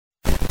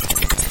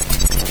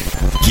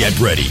Get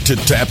ready to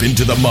tap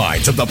into the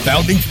minds of the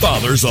founding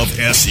fathers of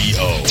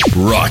SEO.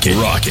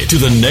 Rocket to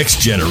the next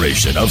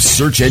generation of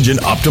search engine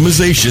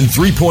optimization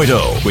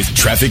 3.0 with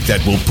traffic that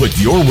will put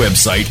your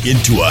website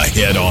into a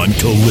head-on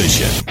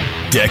collision.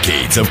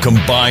 Decades of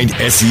combined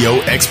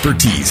SEO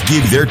expertise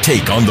give their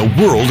take on the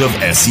world of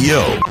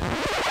SEO.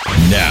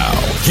 Now,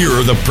 here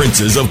are the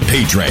princes of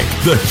PageRank,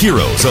 the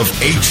heroes of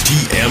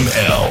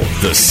HTML,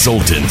 the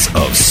sultans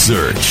of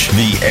search,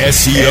 the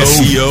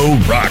SEO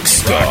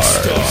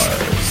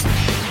Rockstars.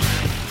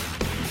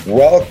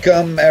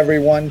 Welcome,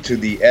 everyone, to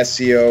the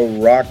SEO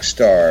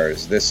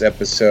Rockstars. This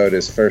episode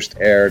is first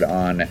aired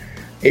on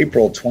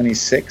April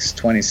 26,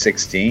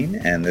 2016,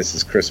 and this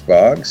is Chris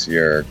Boggs,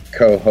 your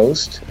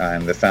co-host.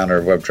 I'm the founder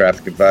of Web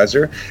Traffic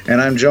Advisor, and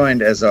I'm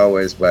joined, as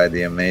always, by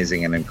the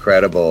amazing and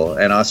incredible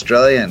and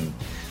Australian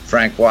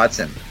Frank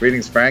Watson.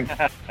 Greetings, Frank.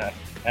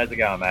 How's it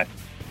going, man?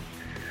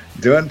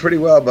 Doing pretty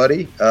well,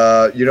 buddy.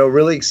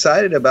 Really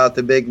excited about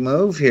the big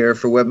move here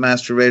for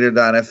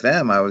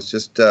WebmasterRater.fm. I was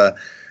just...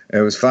 It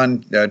was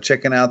fun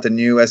checking out the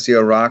new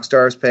SEO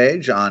Rockstars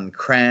page on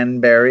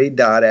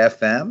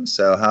cranberry.fm.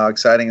 So how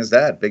exciting is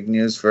that? Big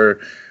news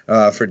for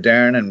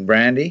Darren and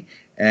Brandy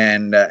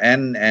and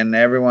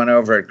everyone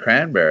over at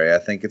Cranberry. I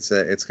think it's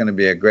going to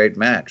be a great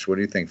match. What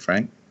do you think,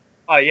 Frank?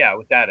 Oh yeah,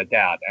 without a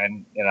doubt.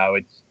 And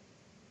it's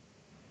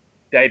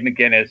Dave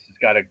McGinnis has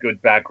got a good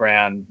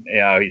background.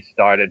 He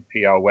started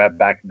PR Web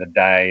back in the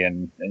day,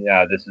 and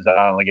this is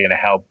only going to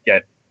help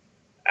get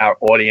our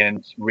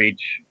audience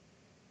reach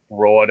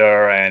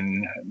broader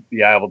and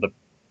be able to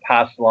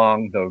pass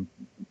along the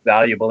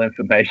valuable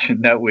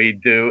information that we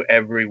do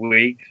every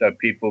week so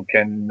people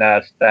can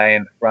stay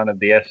in front of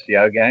the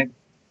SEO game.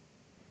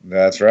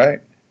 That's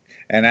right.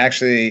 And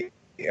actually,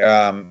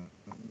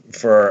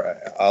 for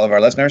all of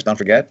our listeners, don't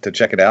forget to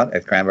check it out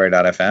at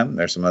cranberry.fm.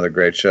 There's some other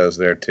great shows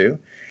there too.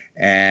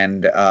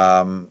 And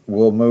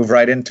we'll move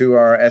right into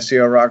our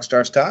SEO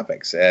Rockstars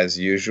topics, as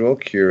usual,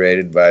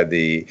 curated by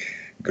the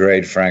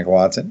great Frank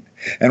Watson.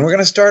 And we're going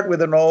to start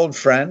with an old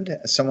friend,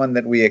 someone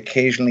that we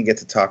occasionally get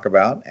to talk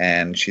about,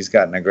 and she's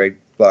gotten a great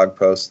blog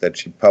post that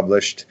she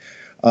published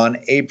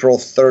on April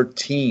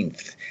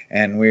 13th.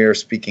 And we are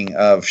speaking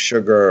of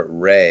Sugar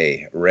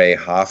Ray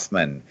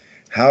Hoffman.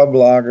 How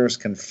bloggers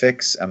can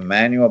fix a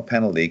manual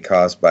penalty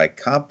caused by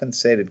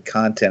compensated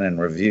content and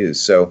reviews.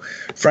 So,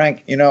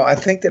 Frank, I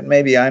think that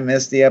maybe I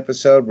missed the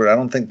episode, but I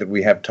don't think that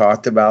we have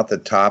talked about the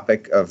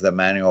topic of the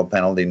manual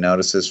penalty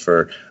notices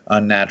for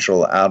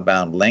unnatural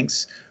outbound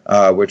links,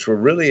 which were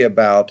really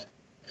about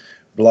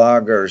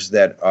bloggers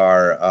that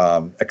are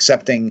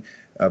accepting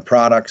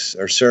products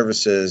or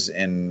services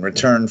in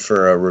return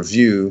for a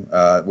review,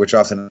 which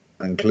often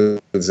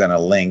includes then a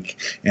link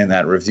in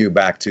that review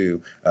back to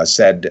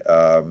said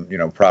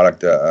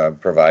product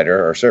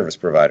provider or service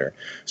provider.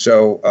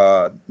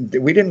 So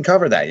we didn't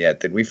cover that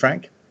yet, did we,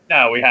 Frank?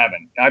 No, we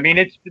haven't. I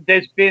mean,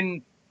 there's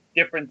been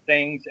different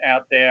things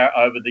out there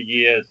over the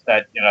years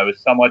that is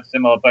somewhat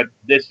similar, but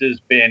this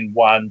has been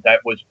one that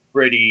was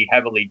pretty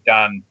heavily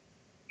done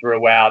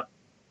throughout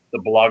the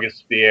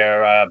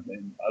blogosphere,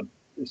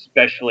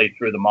 especially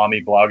through the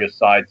mommy blogger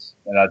sites,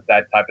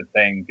 that type of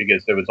thing,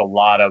 because there was a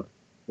lot of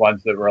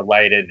ones that were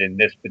related in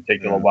this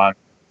particular one.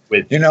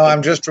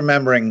 I'm just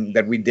remembering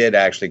that we did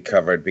actually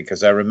cover it,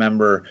 because I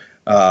remember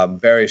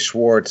Barry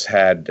Schwartz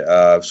had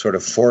sort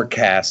of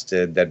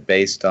forecasted that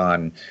based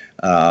on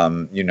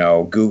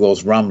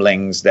Google's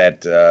rumblings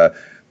that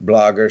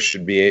bloggers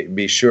should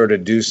be sure to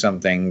do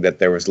something, that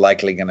there was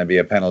likely going to be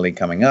a penalty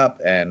coming up,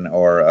 and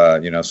or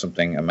a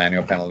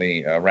manual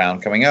penalty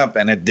round coming up,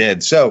 and it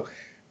did. So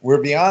we're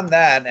beyond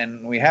that,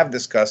 and we have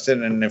discussed it.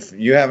 And if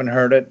you haven't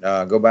heard it,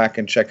 go back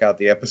and check out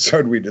the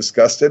episode we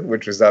discussed it,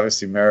 which was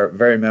obviously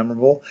very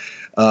memorable.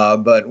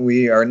 But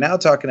we are now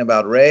talking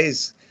about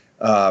Ray's,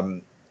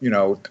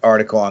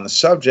 article on the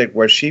subject,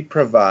 where she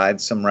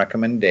provides some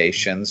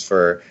recommendations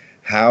for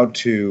how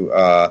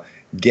to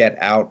get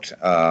out,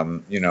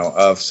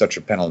 of such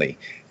a penalty.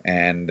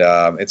 And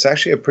it's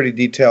actually a pretty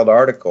detailed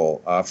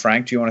article.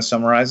 Frank, do you want to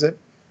summarize it?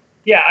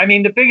 Yeah, I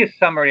mean, the biggest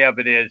summary of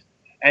it is,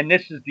 and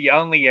this is the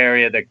only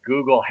area that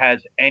Google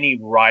has any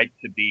right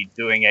to be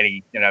doing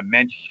any,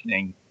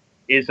 mentioning,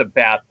 is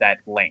about that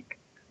link.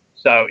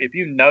 So if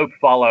you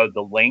follow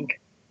the link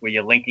where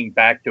you're linking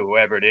back to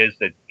whoever it is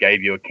that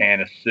gave you a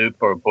can of soup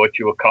or bought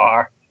you a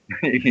car,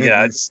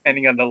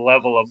 depending on the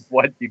level of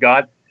what you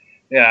got,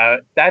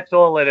 that's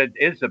all that it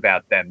is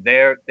about them.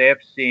 They're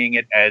seeing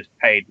it as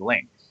paid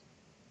links.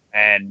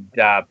 And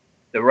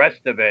the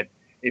rest of it,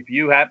 if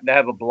you happen to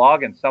have a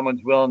blog and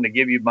someone's willing to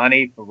give you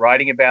money for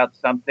writing about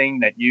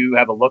something that you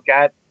have a look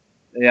at,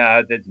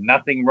 there's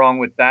nothing wrong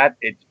with that.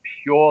 It's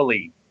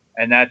purely,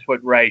 and that's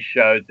what Ray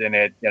shows in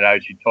it.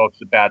 She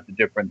talks about the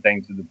different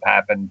things that have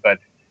happened, but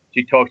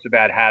she talks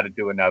about how to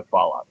do a no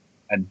follow.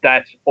 And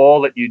that's all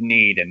that you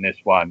need in this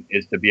one,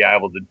 is to be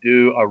able to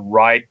do a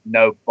right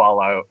no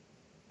follow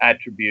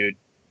attribute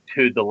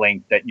to the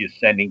link that you're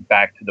sending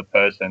back to the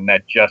person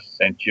that just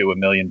sent you $1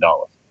 million.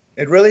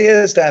 It really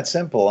is that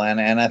simple,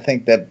 and I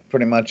think that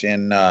pretty much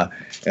in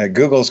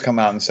Google's come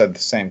out and said the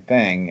same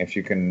thing. If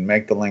you can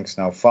make the links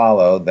no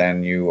follow,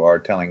 then you are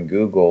telling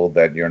Google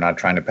that you're not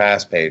trying to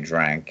pass page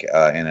rank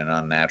in an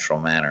unnatural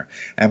manner.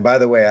 And by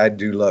the way, I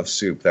do love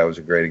soup. That was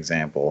a great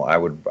example. I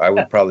would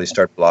probably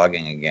start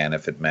blogging again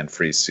if it meant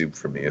free soup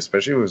for me,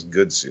 especially if it was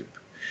good soup.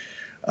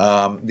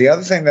 The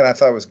other thing that I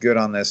thought was good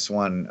on this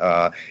one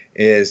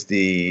is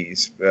the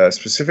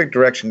specific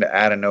direction to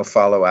add a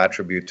no-follow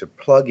attribute to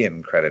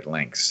plugin credit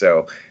links.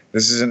 So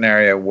this is an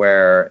area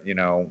where,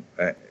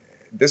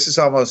 this is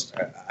almost,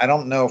 I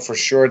don't know for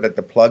sure that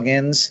the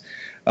plugins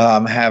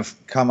have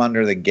come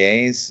under the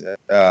gaze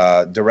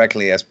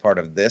directly as part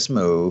of this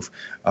move.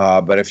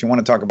 But if you want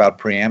to talk about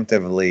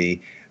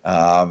preemptively,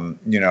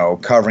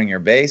 covering your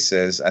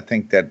bases, I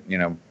think that,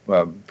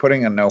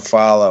 putting a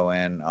no-follow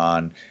in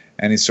on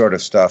any sort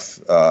of stuff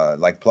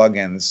like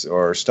plugins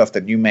or stuff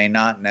that you may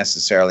not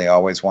necessarily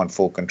always want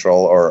full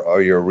control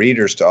or your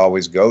readers to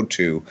always go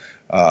to,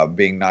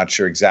 being not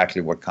sure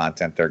exactly what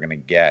content they're going to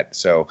get.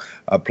 So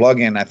a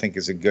plugin, I think,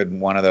 is a good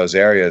one of those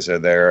areas.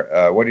 What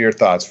are your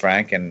thoughts,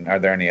 Frank? And are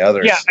there any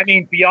others? Yeah, I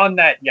mean, beyond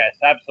that, yes,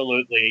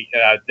 absolutely.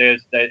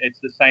 It's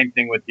the same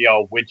thing with the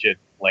old widget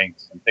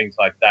links and things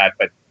like that.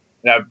 But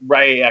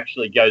Ray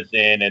actually goes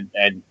in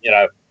and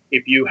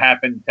if you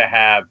happen to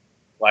have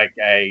like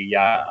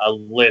a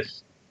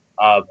list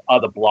of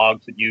other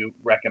blogs that you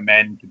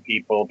recommend to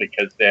people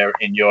because they're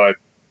in your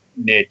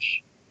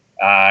niche,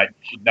 you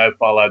should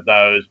no-follow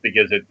those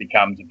because it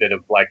becomes a bit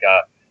of like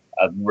a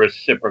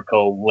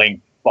reciprocal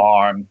link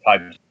farm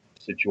type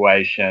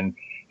situation.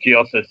 She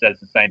also says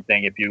the same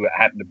thing if you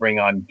happen to bring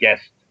on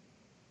guest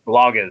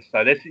bloggers.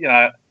 So this,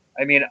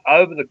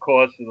 over the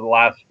course of the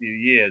last few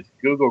years,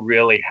 Google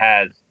really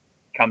has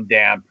come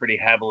down pretty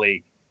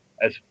heavily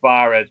as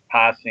far as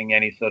passing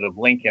any sort of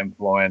link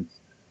influence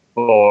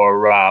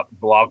for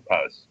blog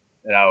posts,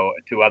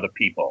 to other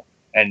people,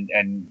 and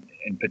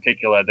in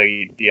particular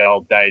the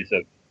old days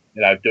of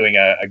doing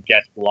a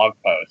guest blog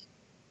post.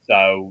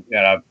 So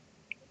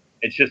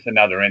it's just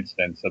another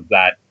instance of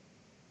that.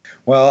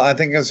 Well, I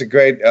think it's a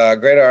great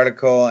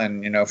article,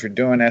 and if you're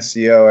doing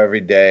SEO every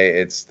day,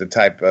 it's the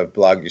type of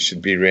blog you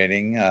should be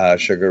reading,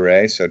 Sugar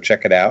Ray. So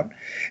check it out.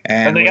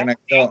 And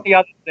the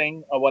other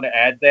thing I want to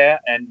add there,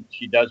 and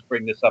she does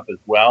bring this up as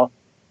well,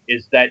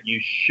 is that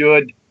you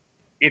should,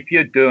 if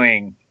you're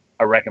doing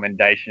a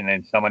recommendation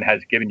and someone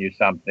has given you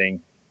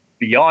something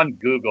beyond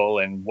Google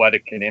and what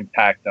it can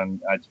impact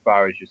on as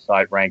far as your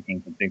site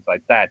rankings and things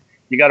like that,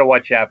 you got to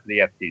watch out for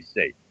the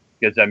FTC.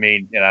 Because,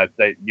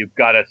 you've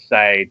got to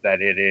say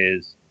that it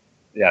is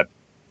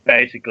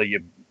basically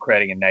you're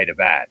creating a native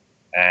ad.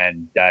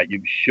 And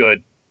you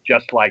should,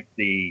 just like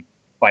the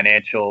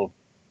financial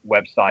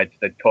websites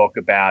that talk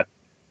about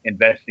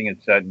investing in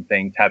certain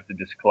things, have to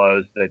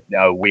disclose that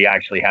we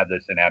actually have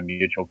this in our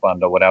mutual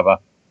fund or whatever.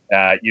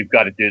 You've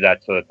got to do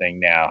that sort of thing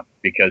now,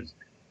 because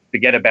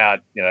forget about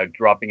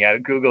dropping out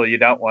of Google. You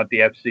don't want the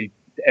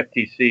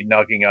FTC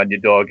knocking on your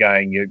door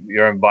going,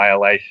 you're in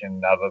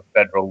violation of a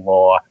federal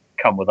law.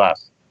 Come with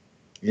us.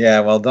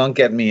 Yeah, well, don't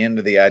get me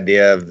into the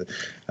idea of,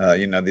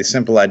 the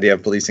simple idea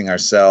of policing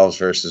ourselves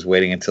versus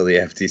waiting until the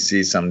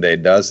FTC someday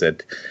does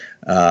it.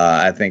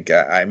 I think,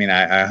 I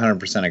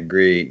 100%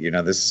 agree.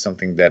 This is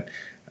something that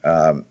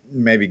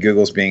maybe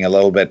Google's being a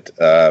little bit,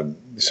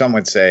 some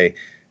would say,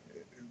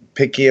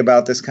 picky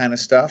about this kind of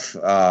stuff,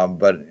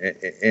 but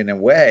in a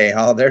way,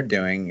 all they're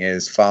doing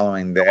is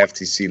following the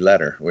FTC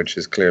letter, which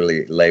is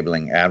clearly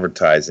labeling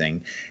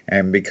advertising.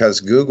 And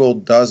because Google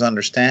does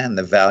understand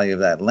the value of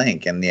that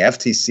link, and the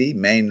FTC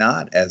may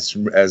not as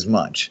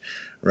much,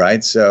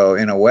 right? So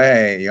in a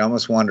way, you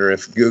almost wonder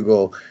if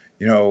Google,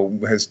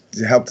 has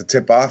helped to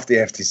tip off the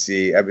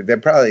FTC. I mean, they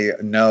probably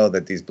know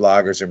that these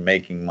bloggers are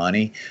making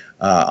money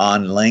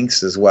on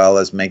links as well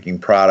as making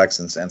products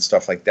and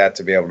stuff like that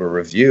to be able to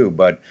review,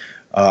 but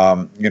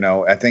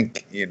I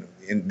think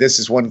this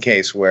is one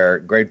case where,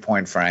 great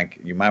point, Frank,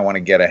 you might want to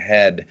get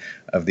ahead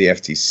of the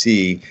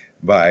FTC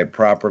by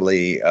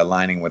properly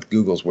aligning with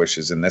Google's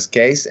wishes in this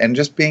case and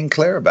just being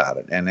clear about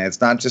it. And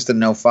it's not just a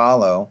no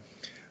follow,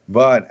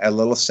 but a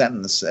little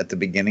sentence at the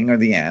beginning or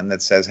the end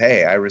that says,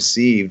 hey, I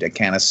received a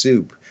can of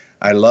soup.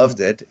 I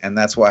loved it, and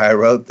that's why I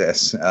wrote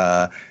this,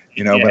 but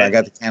I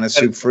got the can of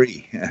soup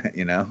free,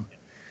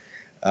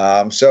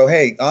 So,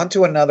 hey, on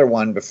to another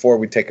one before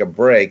we take a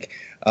break.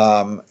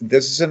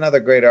 This is another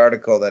great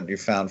article that you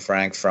found,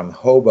 Frank, from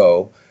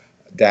hobo-web.co.uk,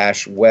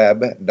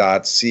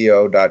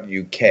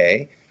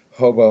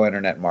 Hobo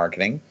Internet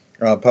Marketing,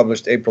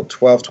 published April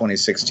 12,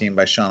 2016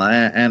 by Sean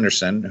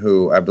Anderson,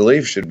 who I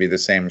believe should be the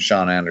same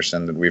Sean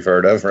Anderson that we've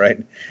heard of,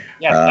 right?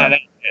 Yeah,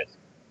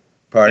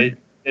 Pardon?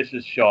 This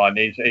is Sean.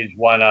 He's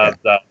one of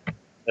the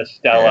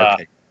stellar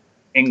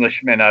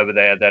Englishmen over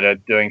there that are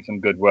doing some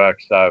good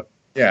work, so...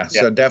 Yeah,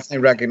 so definitely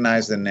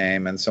recognize the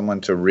name and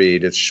someone to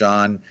read. It's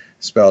Sean,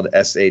 spelled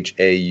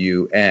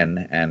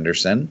S-H-A-U-N,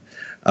 Anderson.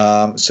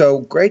 So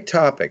great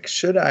topic.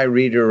 Should I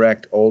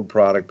redirect old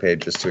product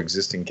pages to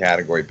existing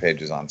category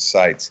pages on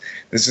sites?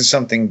 This is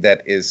something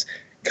that is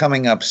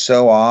coming up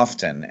so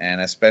often,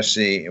 and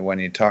especially when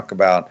you talk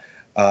about,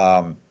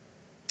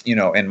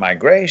 in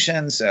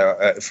migrations,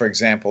 for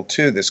example,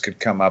 too, this could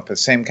come up, the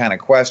same kind of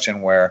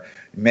question where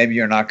maybe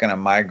you're not going to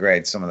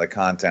migrate some of the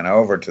content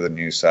over to the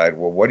new site.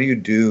 Well, what do you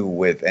do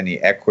with any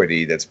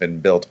equity that's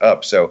been built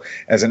up? So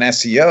as an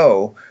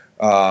SEO,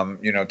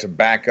 to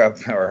back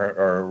up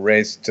or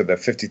raise to the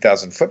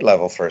 50,000 foot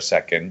level for a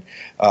second,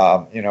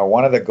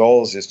 one of the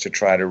goals is to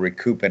try to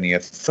recoup any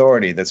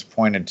authority that's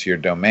pointed to your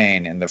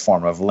domain in the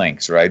form of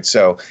links, right?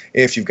 So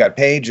if you've got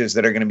pages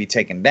that are going to be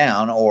taken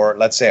down, or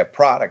let's say a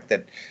product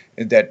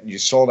that you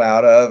sold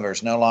out of or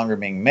is no longer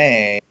being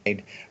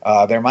made,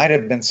 there might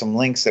have been some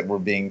links that were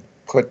being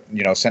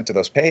sent to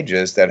those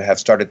pages that have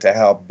started to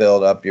help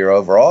build up your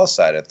overall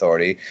site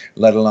authority,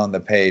 let alone the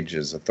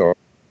page's authority.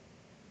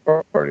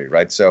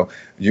 Right, so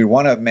you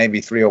want to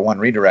maybe 301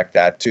 redirect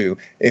that to,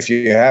 if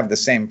you have the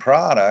same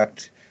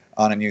product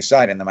on a new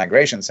site in the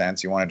migration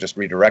sense, you want to just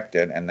redirect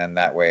it, and then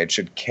that way it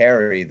should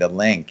carry the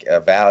link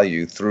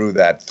value through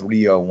that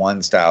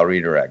 301 style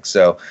redirect.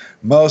 So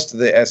most of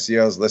the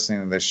SEOs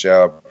listening to this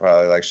show are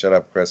probably like, shut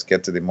up, Chris,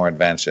 get to the more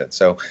advanced shit.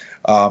 So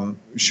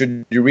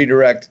should you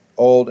redirect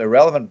old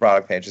irrelevant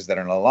product pages that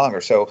are no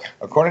longer? So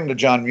according to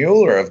John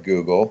Mueller of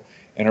Google,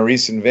 in a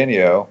recent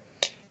video,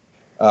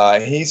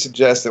 he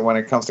suggests that when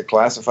it comes to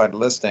classified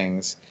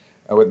listings,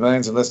 with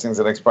millions of listings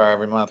that expire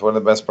every month, what are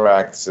the best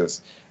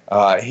practices?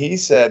 He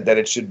said that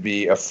it should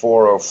be a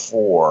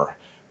 404.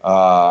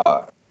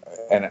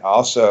 And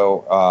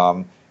also...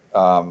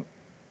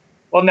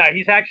 well, no,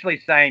 he's actually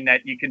saying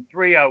that you can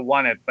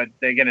 301 it, but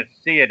they're going to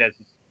see it as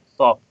a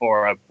soft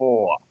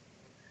 404.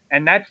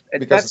 And that's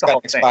the whole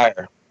thing.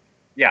 Expire.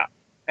 Yeah.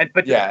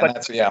 But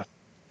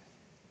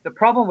the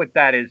problem with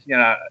that is,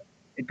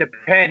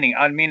 depending,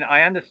 I mean,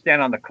 I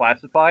understand on the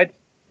classifieds,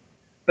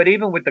 but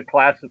even with the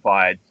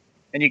classifieds,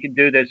 and you can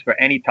do this for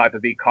any type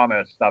of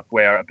e-commerce stuff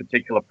where a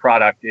particular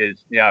product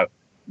is,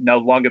 no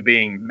longer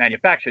being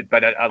manufactured,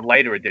 but a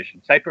later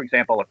edition. Say, for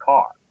example, a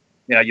car.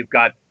 You've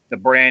got the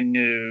brand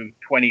new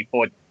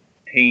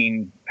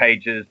 2014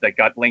 pages that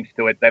got links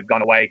to it. They've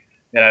gone away.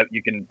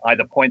 You can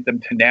either point them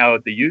to now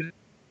the used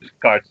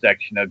car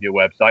section of your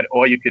website,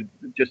 or you could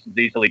just as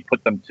easily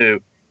put them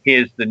to,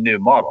 here's the new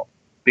model.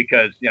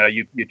 Because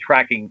you're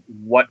tracking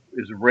what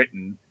is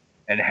written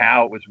and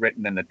how it was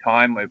written and the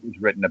time it was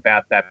written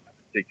about that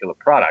particular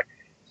product.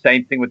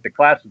 Same thing with the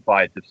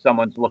classifieds. If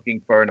someone's looking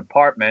for an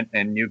apartment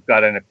and you've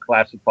got a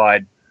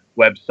classified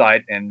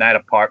website and that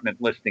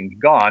apartment listing's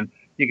gone,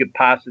 you could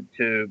pass it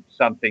to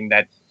something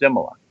that's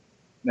similar.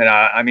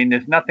 I mean,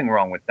 there's nothing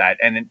wrong with that.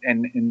 And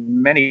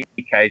in many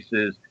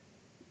cases,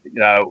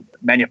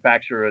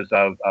 manufacturers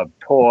of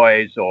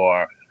toys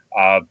or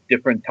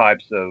different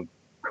types of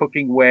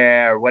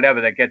cookingware or whatever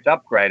that gets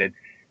upgraded,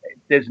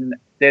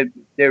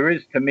 there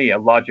is to me a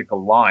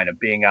logical line of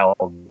being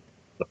able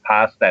to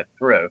pass that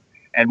through.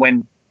 And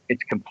when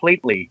it's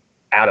completely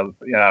out of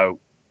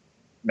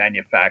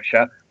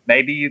manufacture,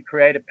 maybe you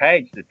create a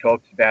page that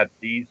talks about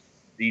these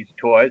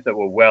toys that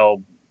were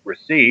well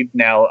received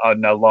now are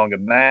no longer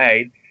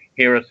made.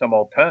 Here are some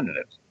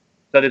alternatives.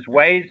 So there's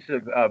ways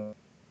of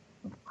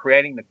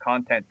creating the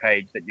content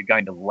page that you're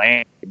going to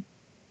land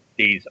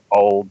these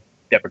old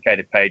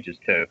deprecated pages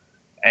to.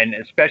 And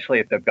especially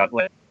if they've got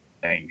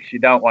links, you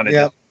don't want to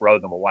just throw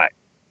them away.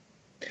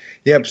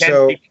 Yep.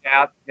 So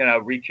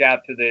reach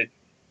out to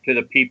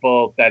the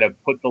people that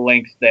have put the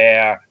links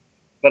there.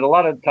 But a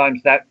lot of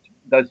times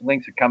those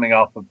links are coming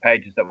off of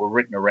pages that were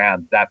written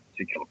around that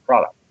particular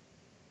product.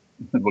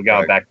 We're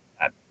going back to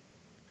that.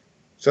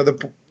 So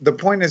the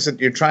point is that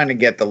you're trying to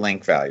get the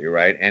link value,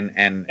 right?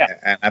 And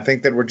I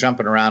think that we're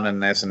jumping around in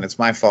this, and it's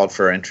my fault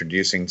for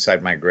introducing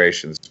site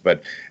migrations.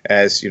 But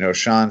as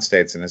Sean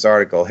states in his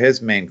article,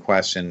 his main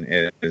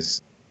question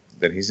is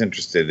that he's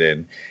interested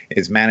in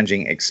is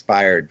managing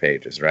expired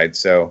pages, right?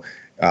 So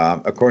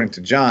according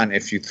to John,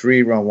 if you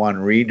 301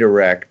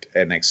 redirect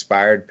an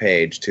expired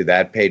page to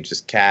that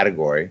page's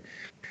category,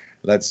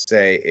 let's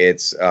say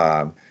it's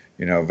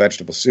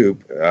vegetable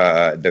soup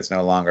that's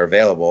no longer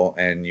available,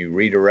 and you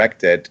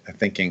redirect it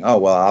thinking, oh,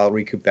 well, I'll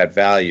recoup that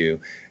value.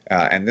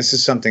 And this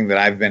is something that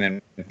I've been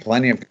in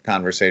plenty of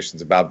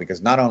conversations about,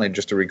 because not only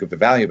just to recoup the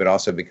value, but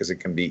also because it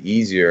can be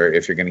easier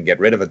if you're going to get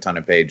rid of a ton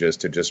of pages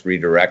to just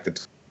redirect a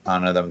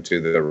ton of them to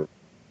the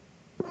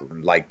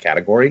like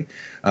category.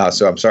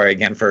 So I'm sorry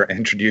again for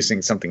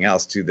introducing something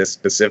else to this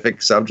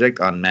specific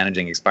subject on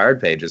managing expired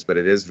pages, but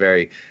it is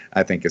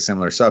I think, a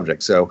similar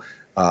subject. So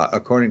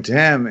according to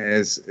him,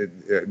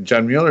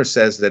 John Mueller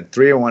says that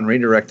 301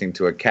 redirecting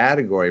to a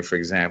category, for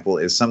example,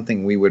 is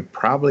something we would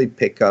probably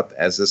pick up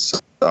as a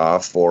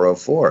soft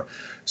 404.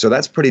 So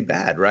that's pretty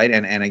bad, right?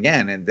 And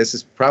again, this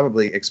is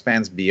probably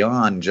expands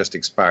beyond just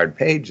expired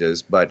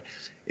pages, but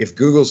if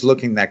Google's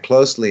looking that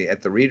closely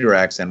at the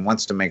redirects and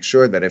wants to make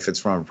sure that if it's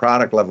from a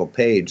product level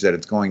page that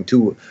it's going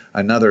to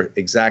another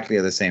exactly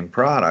the same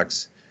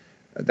products,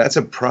 that's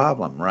a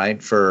problem,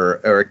 right?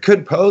 Or it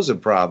could pose a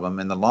problem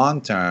in the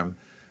long term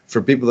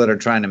for people that are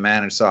trying to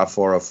manage soft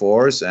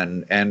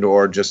 404s and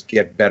or just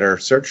get better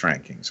search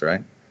rankings,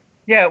 right?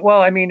 Yeah,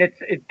 well, I mean,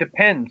 it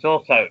depends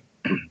also.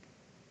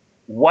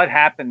 What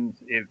happens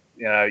if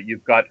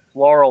you've got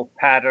floral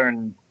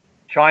patterned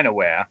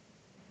chinaware,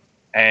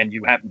 and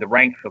you happen to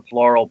rank for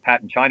floral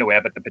patterned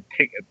chinaware, but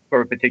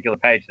for a particular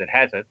page that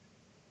has it,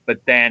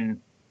 but then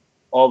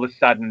all of a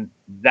sudden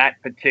that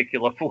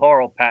particular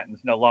floral pattern is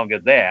no longer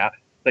there,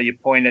 so you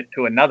point it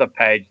to another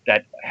page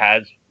that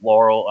has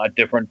a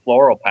different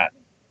floral pattern.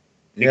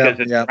 Yeah,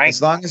 yeah.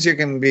 As long as you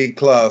can be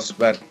close,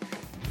 but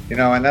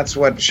and that's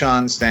what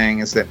Sean's saying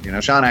is that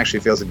Sean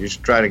actually feels that you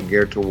should try to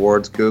gear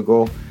towards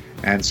Google,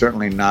 and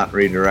certainly not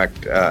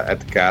redirect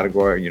at the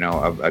category,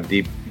 a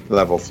deep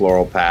level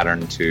floral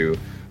pattern to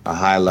a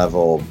high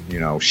level,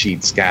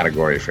 sheets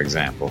category, for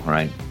example,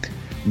 right?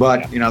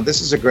 But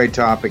this is a great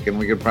topic, and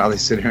we could probably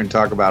sit here and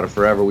talk about it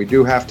forever. We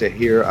do have to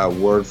hear a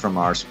word from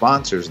our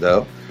sponsors,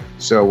 though.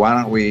 So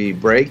why don't we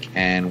break,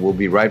 and we'll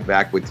be right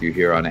back with you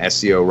here on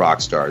SEO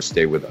Rockstars.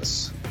 Stay with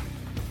us.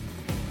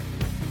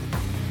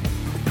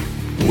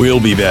 We'll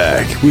be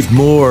back with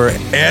more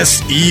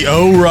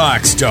SEO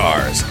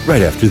Rockstars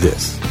right after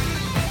this.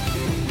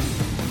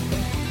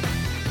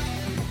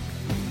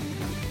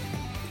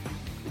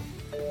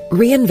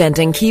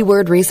 Reinventing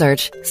keyword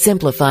research,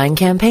 simplifying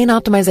campaign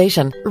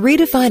optimization,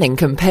 redefining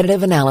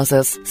competitive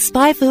analysis.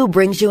 SpyFu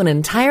brings you an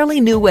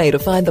entirely new way to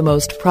find the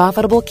most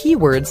profitable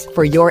keywords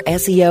for your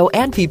SEO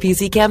and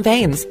PPC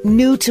campaigns.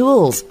 New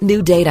tools,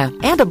 new data,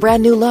 and a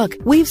brand new look.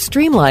 We've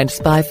streamlined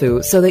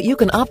SpyFu so that you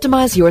can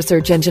optimize your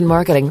search engine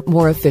marketing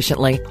more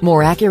efficiently,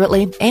 more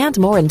accurately, and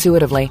more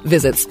intuitively.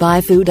 Visit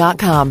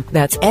spyfu.com.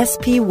 That's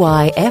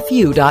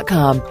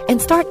SPYFU.com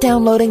and start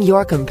downloading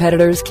your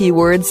competitors'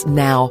 keywords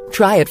now.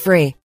 Try it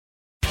free.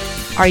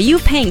 Are you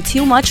paying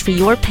too much for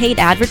your paid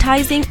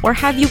advertising, or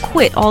have you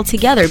quit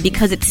altogether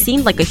because it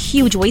seemed like a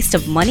huge waste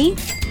of money?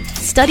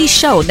 Studies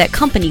show that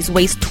companies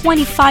waste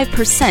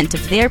 25%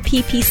 of their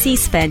PPC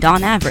spend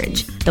on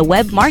average. The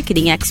web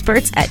marketing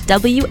experts at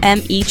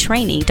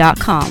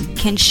WMEtraining.com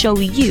can show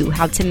you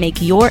how to make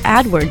your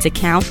AdWords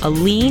account a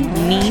lean,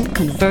 mean,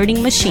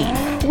 converting machine.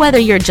 Whether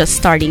you're just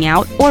starting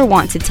out or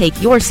want to take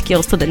your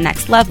skills to the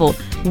next level,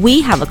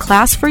 we have a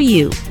class for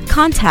you.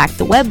 Contact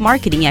the web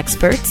marketing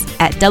experts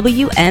at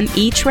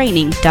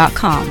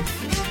WMEtraining.com.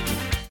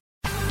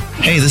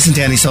 Hey, this is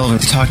Danny Sullivan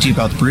to talk to you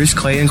about Bruce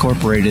Clay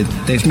Incorporated.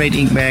 They've made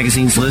Inc.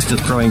 Magazine's list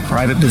of growing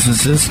private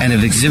businesses and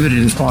have exhibited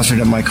and sponsored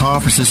at my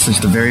conferences since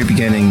the very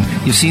beginning.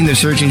 You've seen their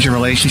search engine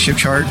relationship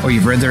chart, or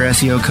you've read their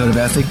SEO code of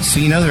ethics, so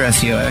you know they're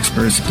SEO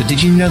experts. But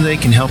did you know they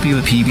can help you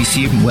with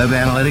PPC, web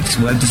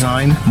analytics, web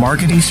design,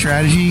 marketing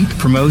strategy,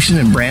 promotion,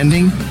 and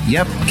branding?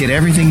 Yep, get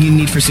everything you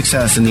need for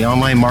success in the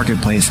online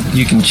marketplace.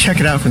 You can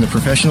check it out from the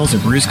professionals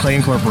at Bruce Clay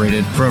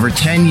Incorporated. For over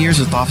 10 years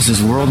with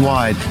offices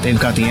worldwide, they've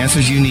got the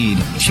answers you need.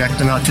 Check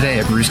them out today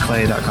at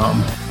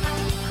bruceclay.com.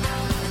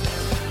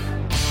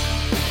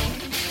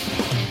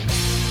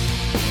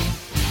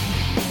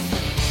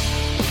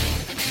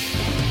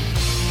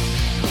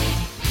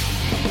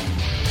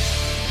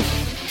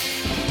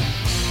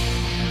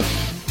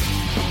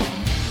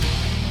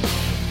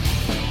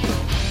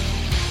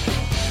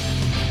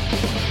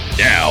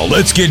 Now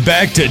let's get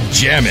back to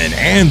jamming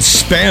and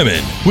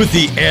spamming with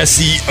the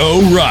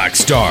SEO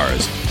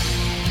Rockstars.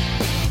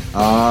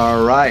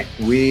 All right,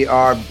 we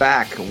are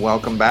back.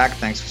 Welcome back.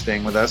 Thanks for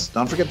staying with us.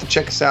 Don't forget to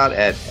check us out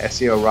at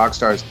SEO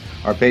Rockstars.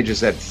 Our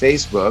pages at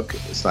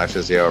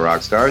Facebook/SEO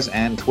Rockstars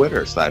and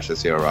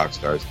Twitter/SEO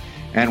Rockstars.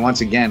 And once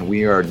again,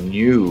 we are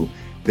new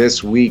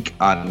this week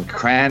on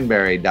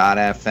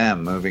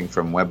Cranberry.fm, moving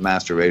from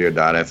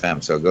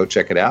WebmasterRadio.fm. So go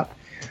check it out.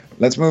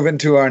 Let's move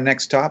into our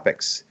next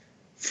topics.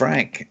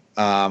 Frank,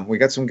 we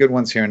got some good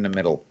ones here in the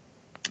middle.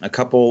 A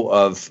couple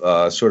of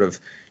sort of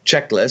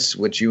checklists,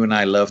 which you and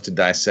I love to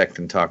dissect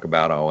and talk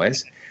about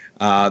always.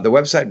 The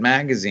website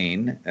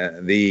magazine,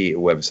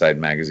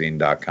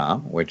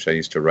 thewebsitemagazine.com, which I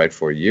used to write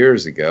for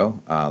years ago.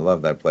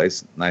 Love that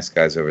place. Nice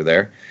guys over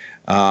there.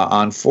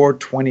 On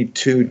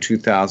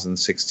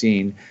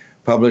 4/22/2016,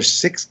 published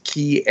 6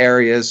 key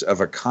areas of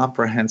a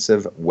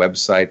comprehensive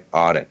website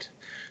audit.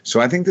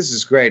 So I think this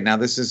is great. Now,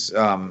 this is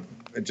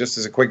just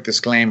as a quick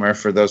disclaimer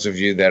for those of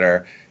you that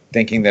are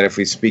thinking that if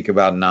we speak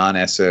about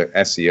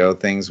non-SEO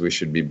things, we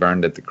should be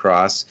burned at the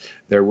cross.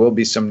 There will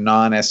be some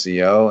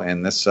non-SEO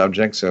in this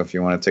subject, so if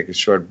you want to take a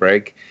short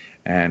break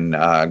and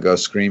go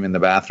scream in the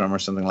bathroom or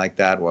something like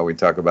that while we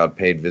talk about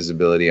paid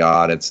visibility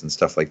audits and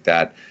stuff like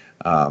that,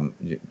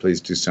 please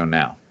do so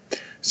now.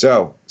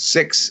 So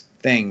 6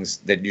 things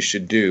that you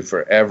should do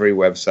for every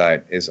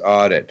website is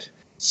audit.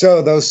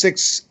 So those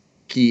 6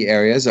 key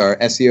areas are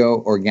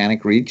SEO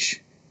organic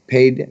reach,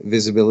 paid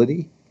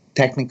visibility,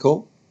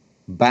 technical,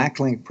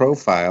 backlink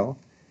profile,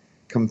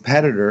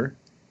 competitor,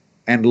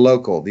 and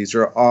local. These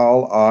are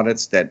all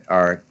audits that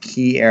are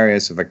key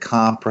areas of a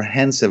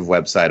comprehensive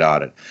website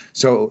audit.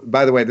 So,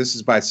 by the way, this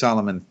is by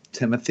Solomon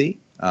Timothy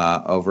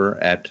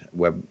over at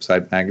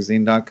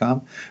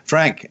websitemagazine.com.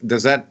 Frank,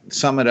 does that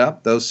sum it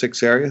up, those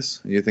 6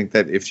 areas? You think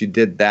that if you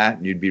did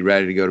that, you'd be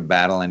ready to go to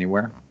battle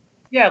anywhere?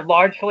 Yeah,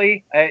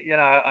 largely.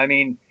 I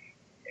mean,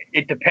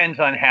 it depends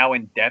on how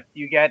in depth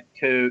you get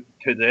to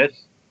this.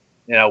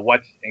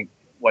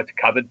 what's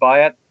covered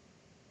by it.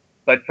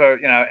 But for,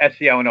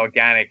 SEO and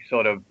organic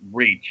sort of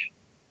reach,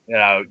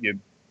 you're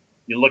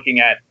looking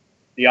at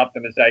the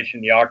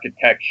optimization, the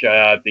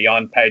architecture, the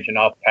on-page and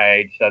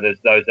off-page. So there's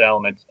those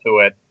elements to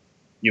it.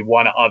 You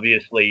want to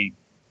obviously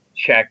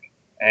check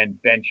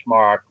and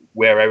benchmark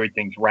where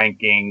everything's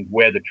ranking,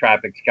 where the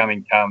traffic's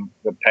coming from,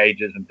 the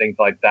pages and things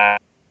like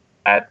that.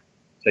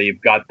 So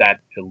you've got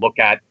that to look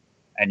at,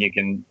 and you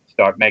can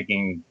start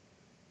making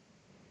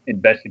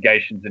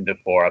investigations into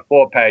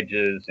 404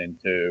 pages,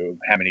 into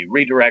how many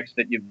redirects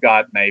that you've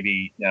got.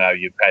 Maybe,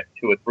 you've had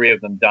 2 or 3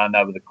 of them done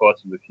over the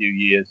course of a few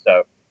years.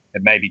 So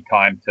it may be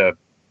time to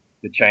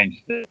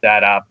change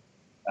that up.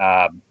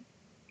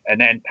 And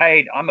then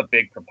paid, I'm a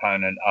big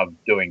proponent of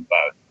doing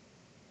both.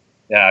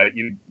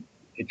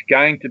 It's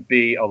going to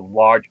be a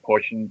large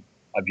portion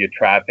of your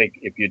traffic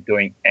if you're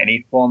doing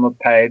any form of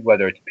paid,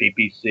 whether it's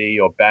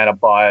PPC or banner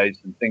buys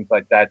and things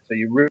like that. So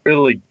you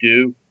really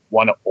do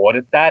want to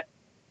audit that.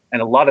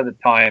 And a lot of the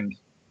times,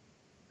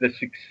 the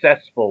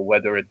successful,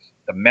 whether it's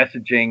the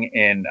messaging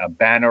in a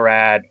banner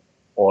ad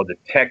or the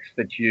text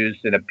that's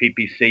used in a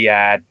PPC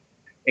ad,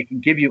 it can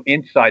give you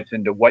insights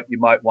into what you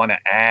might want to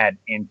add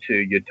into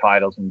your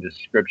titles and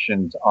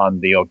descriptions on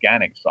the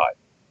organic side.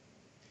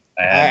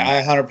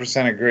 I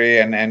 100% agree.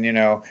 And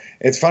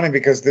it's funny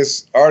because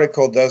this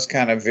article does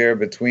kind of veer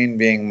between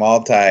being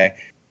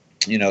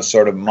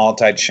sort of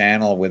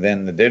multi-channel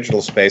within the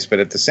digital space, but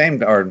at the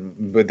same, or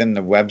within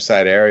the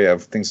website area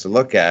of things to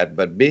look at.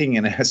 But being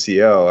in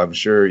SEO, I'm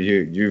sure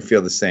you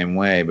feel the same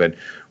way. But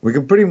we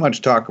can pretty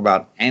much talk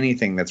about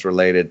anything that's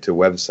related to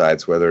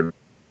websites, whether it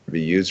be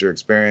user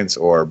experience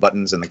or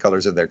buttons and the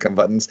colors of their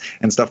buttons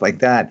and stuff like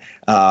that,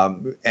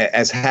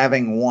 as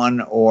having one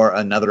or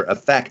another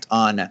effect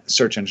on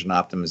search engine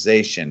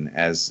optimization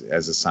as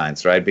a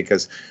science, right?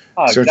 Because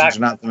search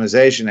engine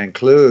optimization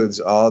includes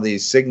all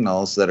these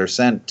signals that are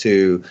sent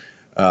to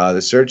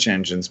the search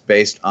engines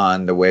based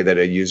on the way that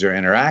a user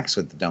interacts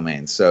with the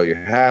domain. So you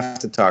have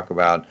to talk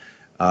about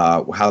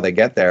how they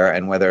get there,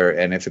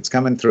 and if it's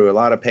coming through a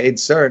lot of paid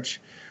search,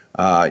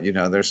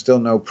 there's still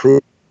no proof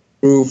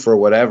or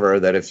whatever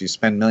that if you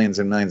spend millions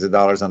and millions of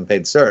dollars on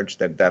paid search,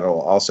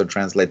 that'll also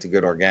translate to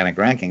good organic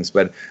rankings.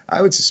 But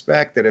I would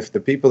suspect that if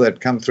the people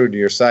that come through to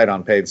your site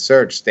on paid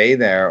search stay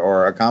there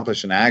or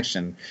accomplish an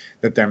action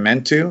that they're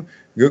meant to,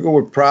 Google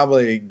would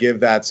probably give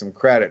that some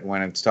credit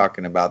when it's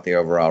talking about the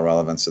overall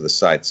relevance of the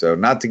site. So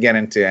not to get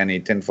into any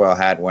tinfoil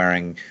hat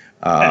wearing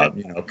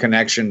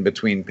connection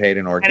between paid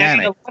and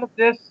organic. And a lot of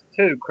this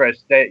too, Chris,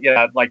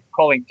 like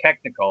calling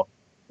technical,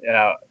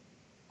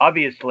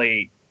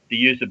 obviously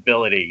the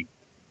usability,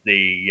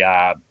 the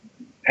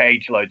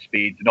page load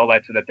speeds and all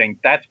that sort of thing,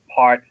 that's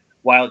part,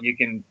 while you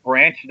can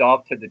branch it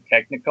off to the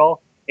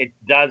technical, it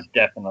does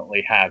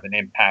definitely have an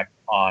impact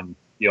on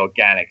the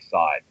organic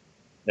side.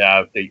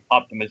 The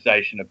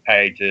optimization of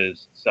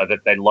pages so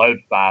that they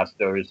load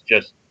faster is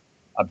just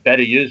a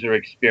better user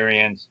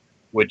experience,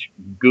 which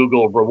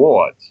Google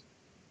rewards.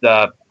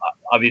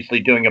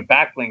 Obviously doing a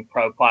backlink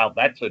profile,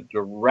 that's a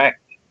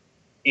direct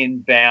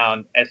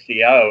inbound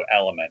SEO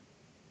element.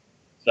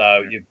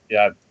 So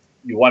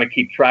you want to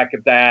keep track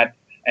of that.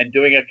 And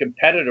doing a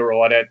competitor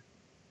audit,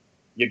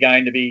 you're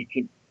going to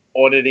be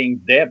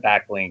auditing their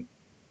backlink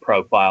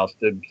profiles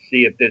to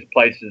see if there's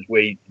places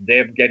where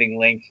they're getting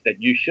links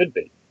that you should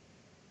be.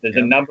 There's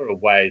a number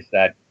of ways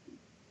that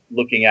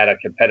looking at a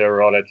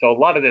competitor audit. So a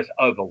lot of this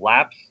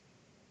overlaps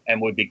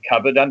and would be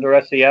covered under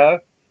SEO.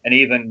 And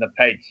even the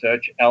paid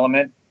search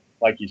element,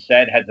 like you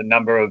said, has a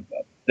number of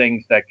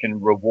things that can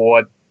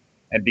reward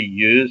and be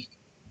used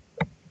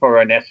for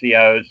an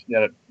SEO's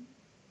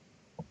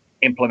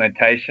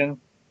implementation.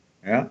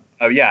 Yeah.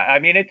 Oh yeah. I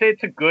mean,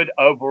 it's a good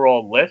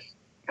overall list.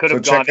 Could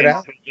have gone into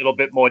a little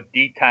bit more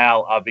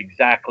detail of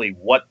exactly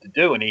what to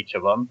do in each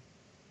of them.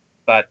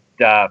 But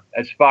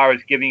as far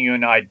as giving you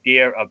an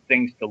idea of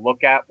things to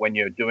look at when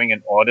you're doing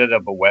an audit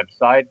of a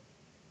website,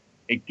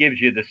 it gives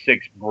you the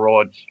 6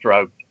 broad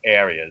stroked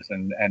areas.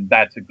 And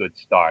that's a good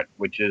start,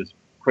 which is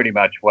pretty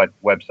much what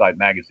Website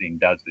Magazine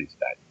does these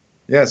days.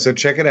 Yeah, so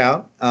check it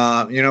out.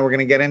 We're going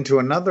to get into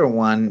another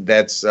one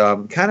that's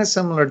kind of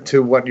similar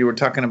to what you were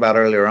talking about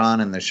earlier on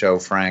in the show,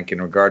 Frank,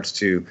 in regards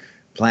to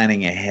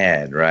planning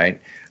ahead,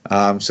 right?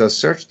 So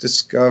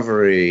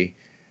discovery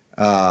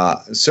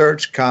apps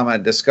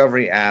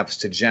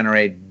to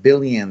generate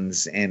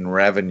billions in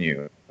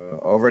revenue.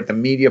 Over at the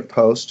Media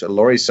Post,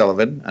 Laurie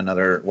Sullivan,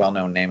 another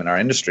well-known name in our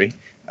industry,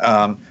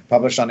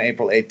 published on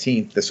April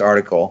 18th this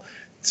article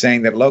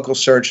saying that local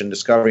search and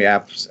discovery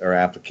apps or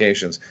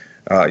applications,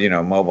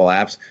 mobile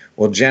apps,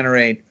 will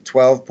generate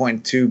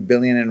 $12.2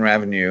 billion in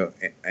revenue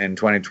in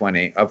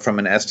 2020, up from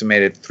an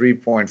estimated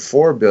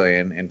 $3.4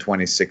 billion in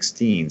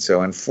 2016.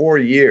 So in 4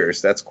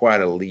 years, that's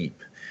quite a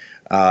leap.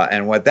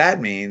 And what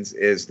that means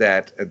is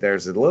that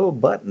there's a little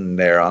button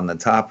there on the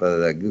top of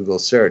the Google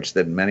search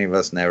that many of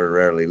us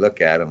rarely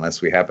look at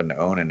unless we happen to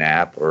own an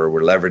app or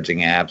we're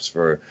leveraging apps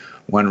for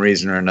one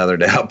reason or another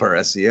to help our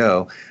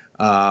SEO.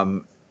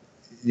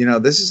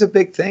 This is a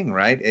big thing,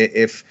 right?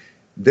 If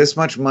this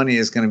much money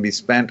is going to be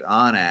spent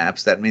on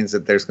apps, that means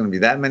that there's going to be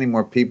that many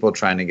more people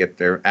trying to get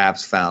their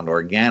apps found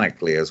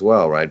organically as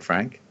well, right,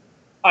 Frank?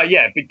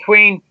 Yeah,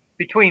 between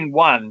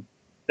one,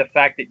 the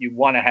fact that you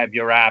want to have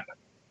your app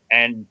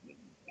and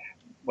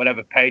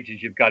whatever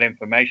pages you've got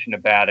information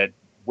about it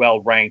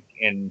well ranked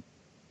in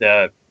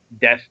the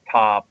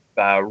desktop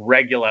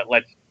regular,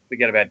 let's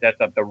forget about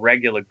desktop, the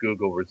regular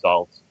Google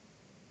results.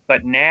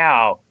 But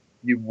now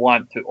you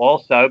want to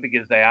also,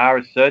 because they are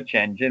a search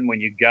engine,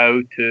 when you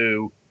go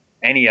to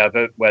any of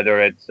it,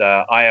 whether it's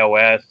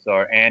iOS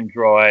or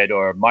Android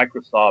or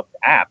Microsoft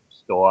App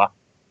Store,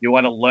 you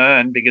want to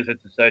learn, because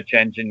it's a search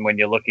engine, when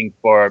you're looking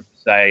for,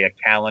 say, a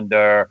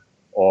calendar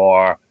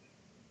or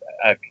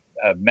a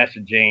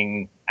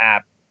messaging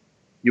app,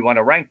 you want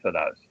to rank for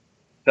those.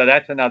 So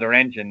that's another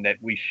engine that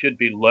we should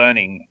be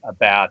learning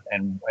about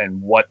and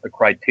what the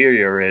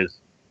criteria is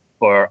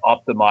for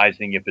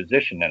optimizing your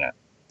position in it.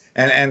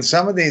 And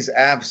some of these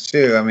apps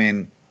too, I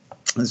mean,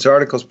 this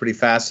article is pretty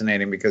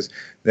fascinating because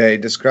they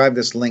describe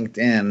this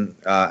LinkedIn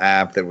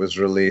app that was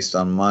released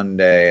on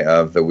Monday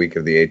of the week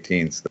of the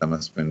 18th. That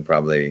must have been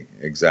probably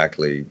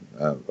exactly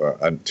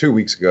 2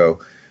 weeks ago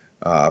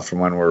from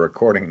when we're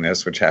recording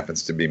this, which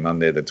happens to be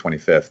Monday the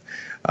 25th.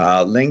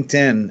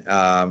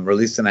 LinkedIn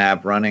released an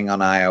app running on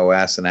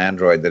iOS and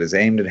Android that is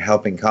aimed at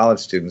helping college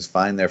students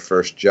find their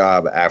first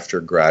job after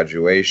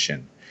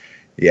graduation.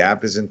 The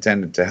app is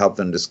intended to help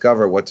them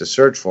discover what to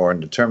search for and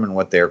determine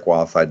what they are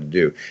qualified to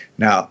do.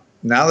 Now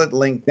that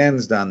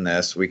LinkedIn's done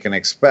this, we can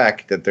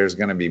expect that there's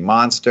going to be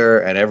Monster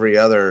and every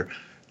other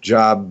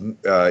job,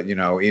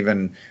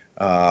 even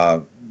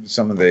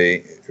some of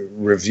the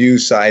review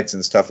sites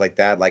and stuff like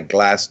that, like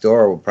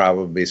Glassdoor, will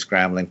probably be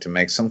scrambling to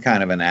make some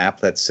kind of an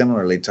app that's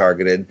similarly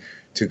targeted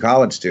to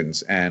college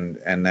students. And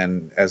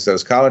then as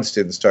those college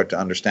students start to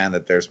understand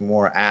that there's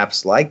more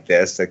apps like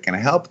this that can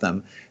help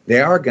them, they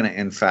are going to,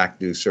 in fact,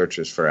 do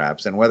searches for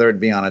apps. And whether it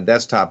be on a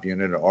desktop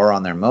unit or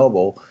on their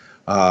mobile,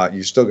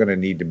 you're still going to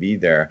need to be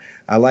there.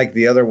 I like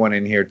the other one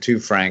in here too,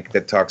 Frank,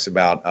 that talks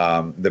about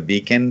the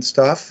beacon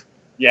stuff.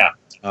 Yeah.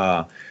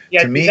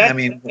 To me, I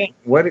mean,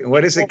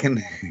 what is it?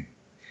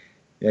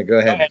 Yeah, go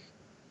ahead.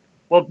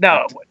 Well,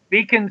 no,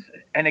 beacons,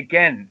 and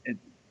again,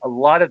 a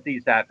lot of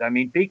these apps, I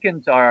mean,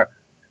 beacons are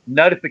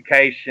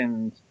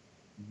notifications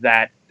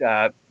that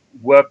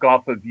work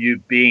off of you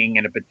being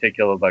in a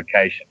particular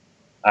location.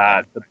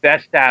 The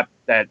best app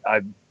that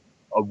I'm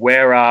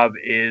aware of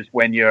is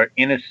when you're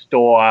in a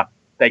store,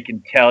 they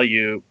can tell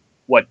you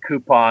what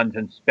coupons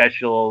and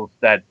specials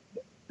that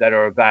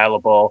are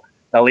available.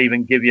 They'll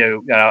even give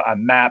you a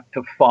map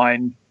to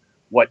find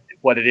what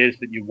it is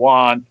that you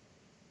want.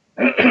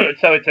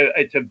 So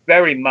it's a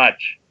very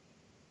much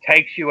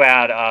takes you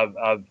out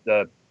of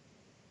the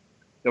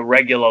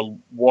regular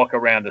walk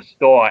around the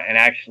store and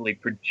actually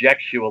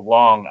projects you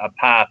along a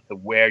path to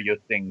where your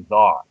things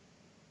are.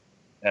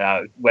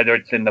 Whether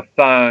it's in the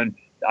phone,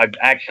 I've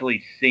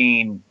actually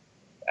seen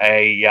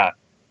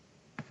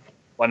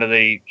one of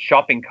the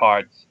shopping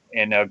carts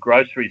in a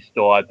grocery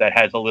store that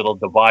has a little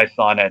device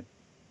on it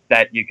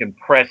that you can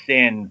press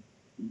in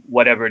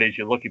whatever it is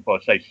you're looking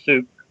for, say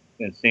soup.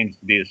 It seems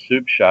to be a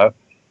soup show,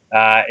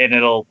 and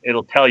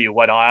it'll tell you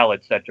what aisle,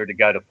 et cetera, to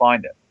go to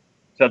find it.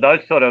 So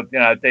those sort of,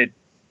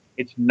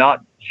 it's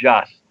not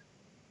just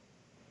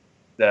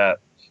the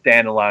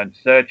standalone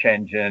search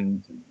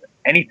engines.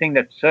 Anything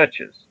that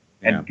searches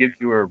and gives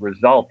you a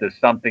result is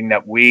something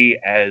that we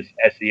as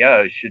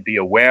SEOs should be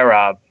aware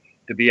of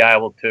to be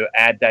able to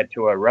add that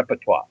to our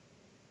repertoire.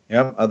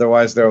 Yep.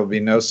 Otherwise, there will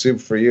be no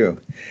soup for you.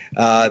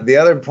 The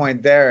other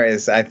point there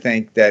is, I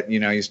think that,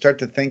 you start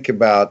to think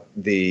about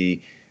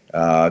the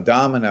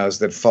dominoes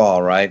that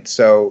fall, right?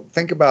 So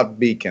think about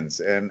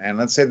beacons, and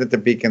let's say that the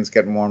beacons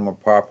get more and more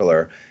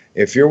popular.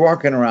 If you're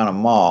walking around a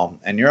mall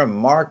and you're a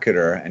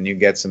marketer and you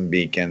get some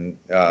beacon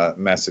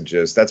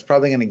messages, that's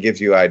probably going to give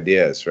you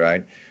ideas,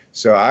 right?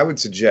 So I would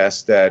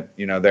suggest that,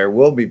 there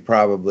will be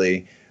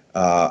probably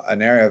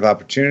an area of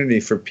opportunity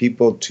for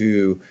people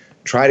to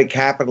try to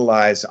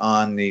capitalize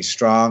on the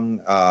strong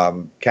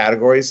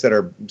categories that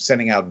are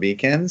sending out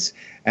beacons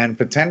and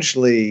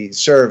potentially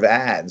serve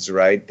ads,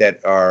 right,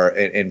 that are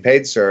in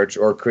paid search,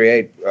 or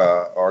create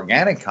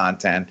organic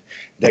content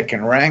that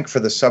can rank for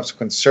the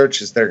subsequent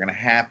searches that are going to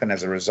happen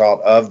as a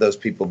result of those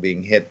people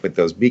being hit with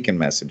those beacon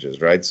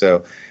messages, right?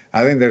 So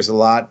I think there's a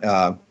lot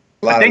of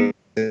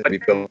we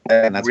build,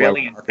 and that's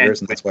really why we're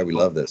marketers, and that's why we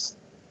love this.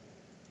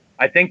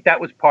 I think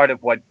that was part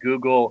of what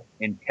Google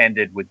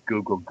intended with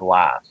Google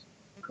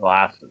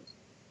glasses,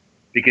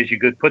 because you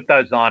could put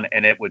those on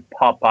and it would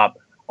pop up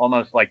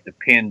almost like the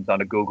pins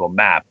on a Google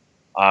map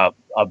of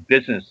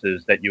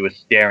businesses that you were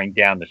staring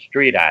down the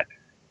street at.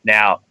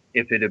 Now,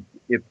 if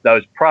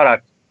those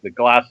products, the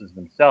glasses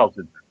themselves,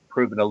 had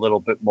proven a little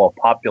bit more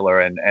popular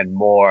and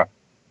more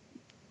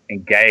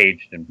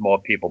engaged and more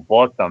people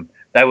bought them,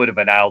 they would have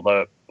been able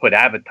to put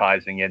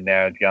advertising in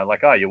there,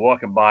 like, oh, you're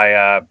walking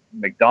by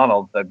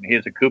McDonald's,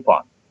 here's a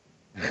coupon.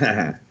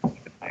 I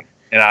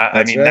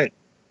mean, right.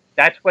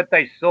 That's what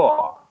they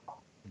saw.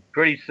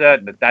 Pretty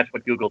certain that's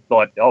what Google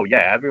thought. Oh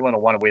yeah, everyone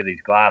will want to wear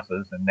these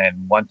glasses, and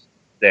then once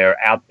they're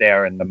out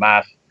there in the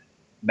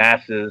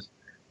masses,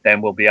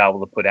 then we'll be able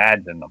to put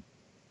ads in them.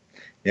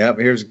 Yep,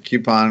 here's a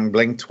coupon,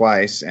 blink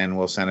twice, and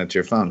we'll send it to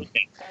your phone.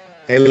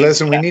 Hey,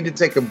 listen, we need to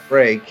take a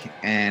break,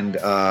 and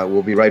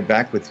we'll be right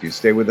back with you.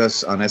 Stay with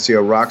us on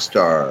SEO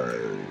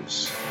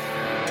Rockstars.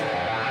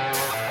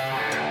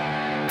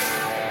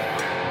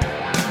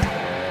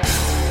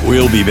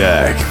 We'll be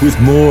back with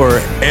more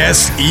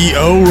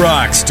SEO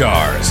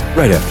Rockstars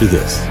right after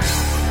this.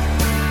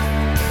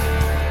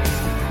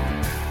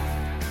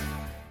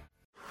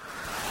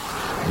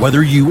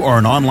 Whether you are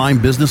an online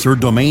business or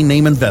domain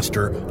name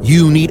investor,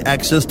 you need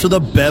access to the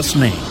best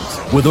names.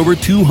 With over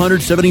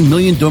 270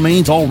 million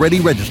domains already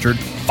registered,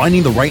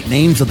 finding the right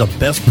names at the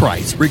best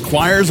price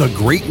requires a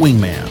great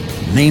wingman.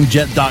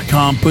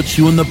 Namejet.com puts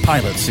you in the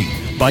pilot seat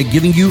by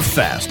giving you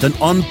fast and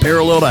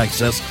unparalleled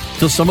access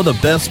to some of the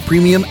best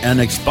premium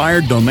and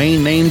expired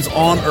domain names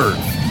on earth.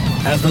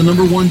 As the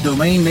 #1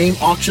 domain name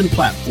auction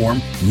platform,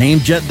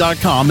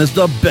 Namejet.com is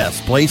the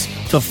best place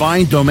to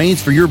find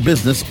domains for your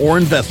business or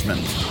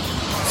investment.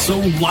 So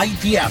light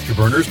the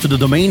afterburners to the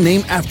domain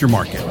name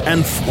aftermarket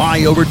and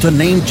fly over to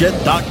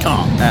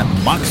Namejet.com at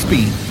Mach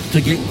speed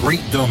to get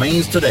great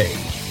domains today.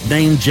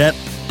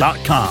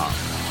 Namejet.com.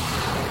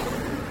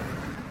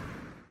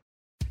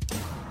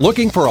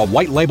 Looking for a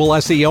white label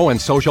SEO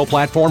and social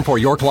platform for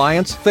your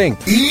clients? Think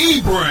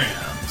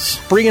eBrands.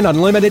 Free and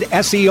unlimited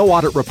SEO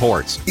audit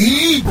reports.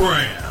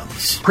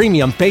 eBrands.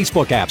 Premium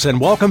Facebook apps and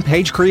welcome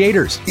page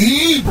creators.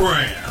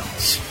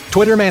 eBrands.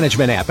 Twitter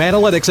management app,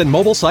 analytics, and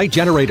mobile site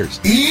generators.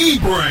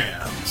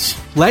 eBrands.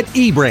 Let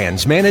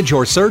eBrands manage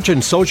your search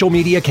and social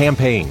media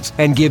campaigns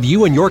and give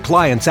you and your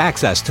clients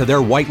access to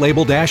their white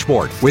label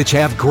dashboard, which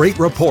have great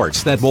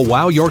reports that will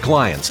wow your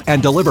clients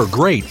and deliver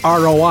great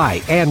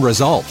ROI and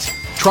results.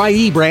 Try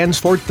eBrands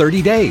for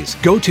 30 days.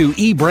 Go to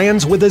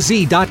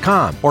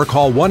eBrandsWithAZ.com or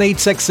call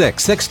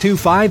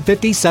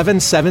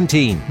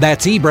 1-866-625-5717.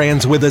 That's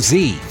eBrands with a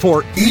Z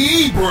for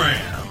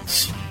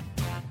eBrands.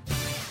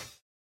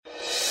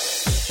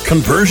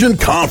 Conversion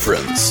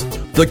Conference,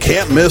 the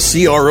can't-miss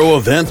CRO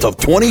event of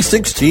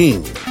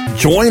 2016.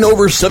 Join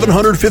over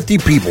 750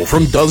 people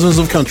from dozens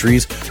of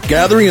countries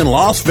gathering in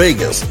Las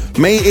Vegas,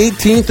 May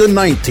 18th and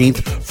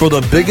 19th for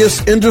the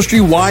biggest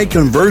industry-wide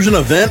conversion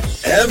event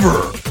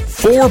ever.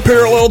 4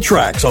 parallel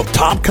tracks of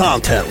top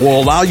content will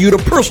allow you to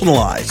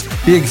personalize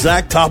the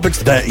exact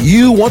topics that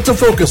you want to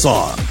focus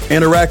on.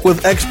 Interact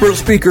with expert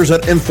speakers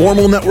at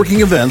informal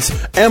networking events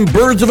and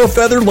birds of a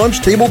feather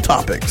lunch table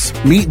topics.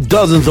 Meet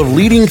dozens of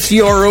leading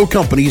CRO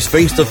companies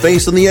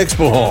face-to-face in the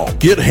expo hall.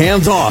 Get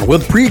hands-on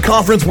with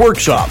pre-conference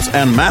workshops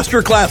and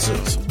master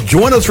classes.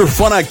 Join us for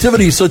fun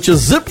activities such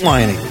as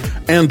ziplining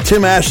and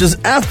Tim Ash's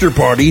after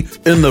party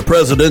in the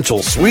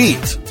presidential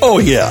suite. Oh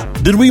yeah,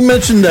 did we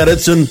mention that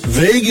it's in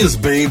Vegas,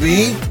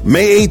 baby?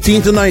 May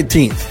 18th and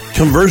 19th.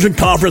 Conversion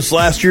Conference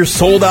last year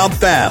sold out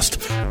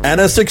fast,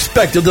 and it's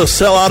expected to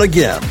sell out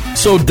again.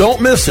 So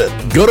don't miss it.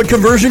 Go to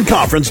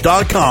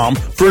conversionconference.com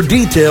for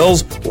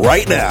details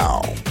right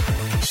now.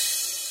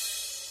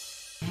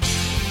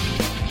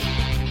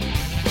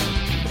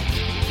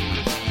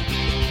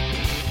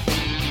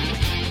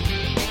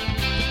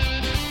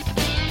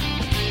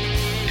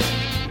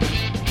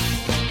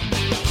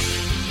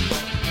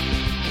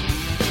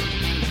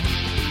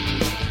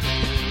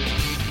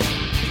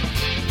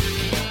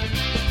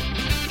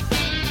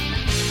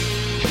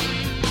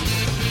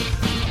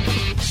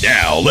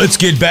 Now, let's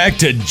get back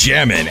to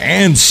jamming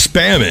and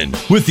spamming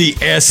with the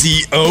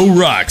SEO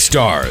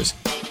Rockstars.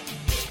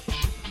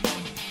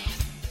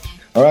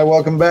 All right,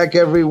 welcome back,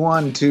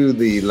 everyone, to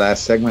the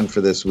last segment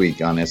for this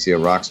week on SEO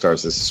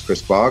Rockstars. This is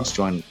Chris Boggs,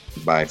 joined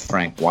by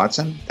Frank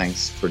Watson.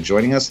 Thanks for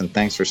joining us, and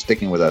thanks for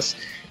sticking with us.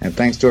 And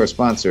thanks to our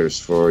sponsors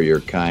for your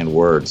kind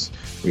words.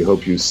 We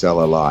hope you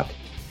sell a lot.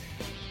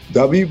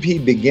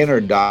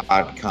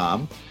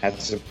 WPBeginner.com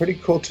has a pretty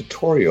cool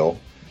tutorial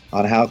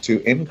on how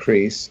to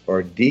increase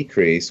or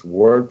decrease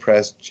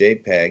WordPress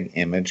JPEG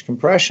image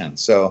compression.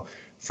 So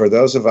for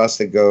those of us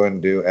that go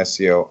and do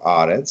SEO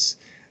audits,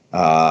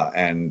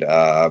 and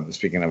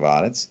speaking of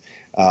audits,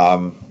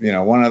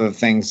 one of the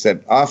things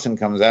that often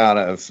comes out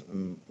of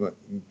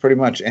pretty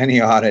much any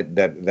audit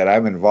that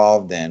I'm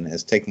involved in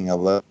is taking a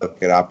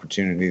look at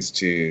opportunities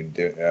to,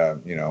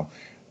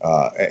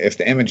 if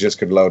the images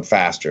could load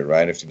faster,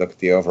 right? If you look at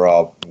the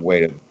overall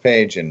weight of the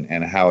page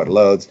and how it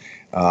loads,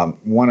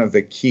 one of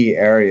the key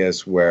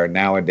areas where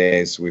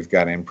nowadays we've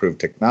got improved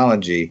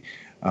technology,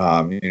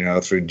 through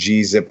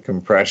gzip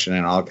compression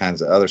and all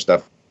kinds of other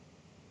stuff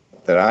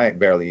that I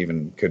barely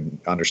even could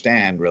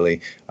understand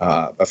really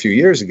a few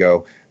years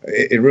ago,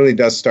 it really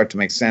does start to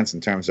make sense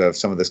in terms of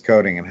some of this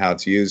coding and how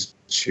it's used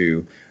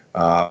to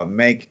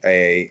make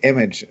a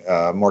image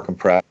more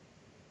compressed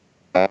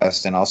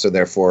and also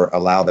therefore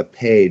allow the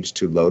page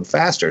to load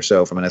faster.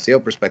 So from an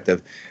SEO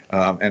perspective,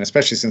 and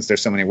especially since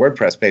there's so many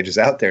WordPress pages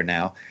out there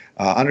now,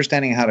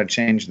 understanding how to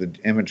change the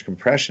image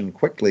compression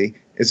quickly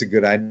is a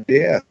good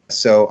idea.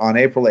 So on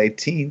April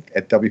 18th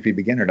at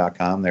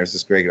WPBeginner.com, there's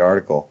this great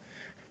article.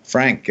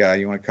 Frank,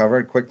 you want to cover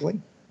it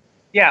quickly?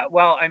 Yeah,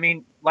 well, I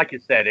mean, like you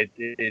said,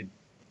 it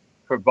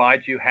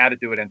provides you how to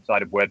do it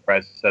inside of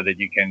WordPress so that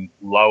you can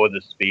lower the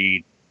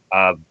speed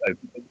to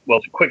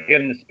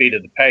quicken the speed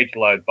of the page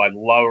load by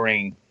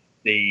lowering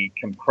the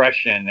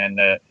compression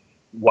and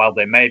while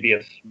there may be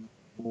a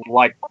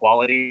slight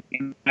quality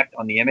impact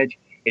on the image,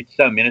 it's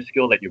so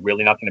minuscule that you're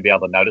really not going to be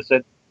able to notice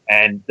it.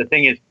 And the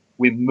thing is,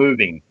 we're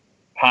moving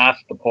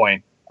past the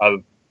point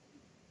of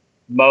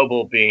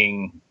mobile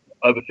being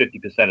over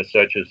 50% of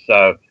searches.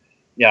 So,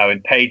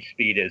 and page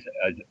speed is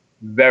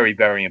very,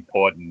 very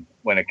important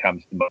when it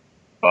comes to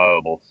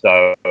mobile.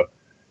 So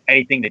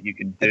anything that you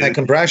can do. And that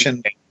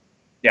compression.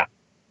 Yeah.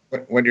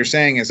 What you're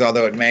saying is,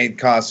 although it may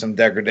cause some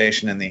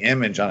degradation in the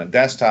image on a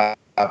desktop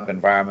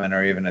environment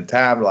or even a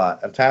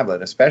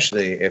tablet,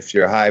 especially if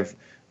your high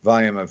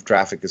volume of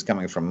traffic is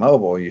coming from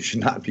mobile, you should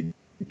not be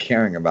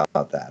caring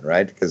about that,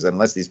 right? Because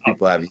unless these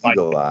people have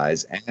eagle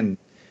eyes and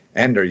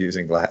are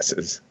using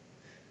glasses.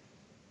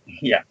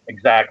 Yeah,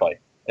 exactly.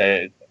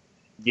 So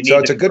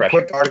it's a good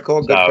quick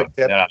article, quick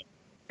tip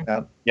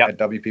at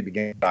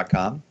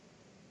WPBGame.com.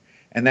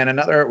 And then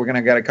we're going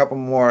to get a couple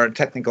more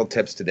technical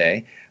tips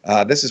today.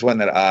 This is one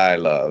that I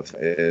love,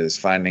 is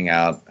finding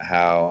out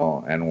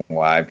how and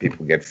why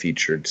people get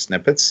featured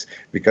snippets,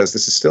 because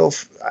this is still,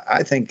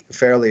 I think,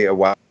 fairly a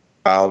wild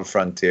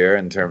frontier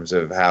in terms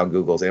of how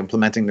Google's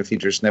implementing the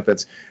feature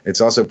snippets.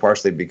 It's also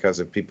partially because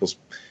of people's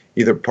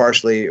either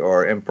partially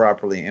or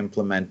improperly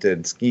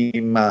implemented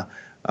schema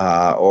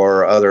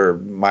or other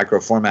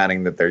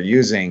micro-formatting that they're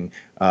using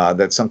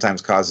that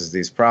sometimes causes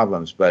these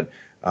problems. But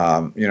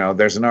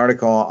there's an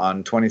article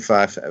on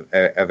 25th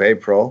of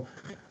April,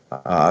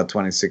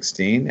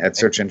 2016 at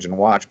Search Engine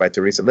Watch by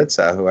Teresa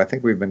Litza, who I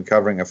think we've been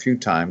covering a few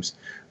times.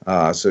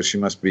 So she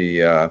must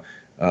be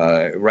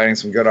writing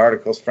some good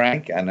articles,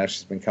 Frank. I know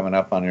she's been coming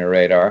up on your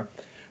radar.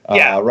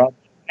 Rob?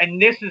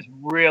 And this is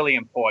really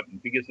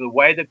important because the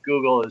way that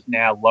Google is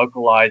now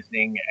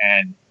localizing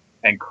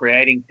and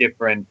creating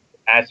different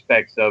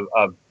aspects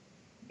of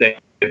the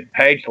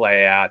page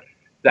layout,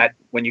 that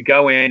when you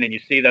go in and you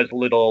see those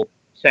little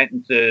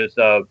sentences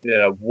of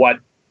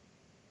what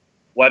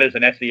is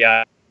an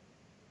SEO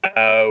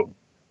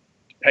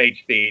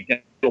page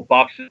feed, little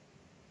boxes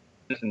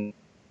and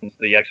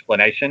the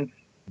explanation,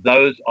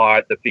 those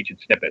are the featured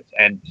snippets,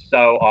 and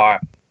so are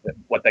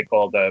what they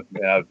call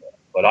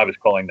what I was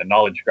calling the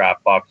knowledge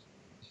graph boxes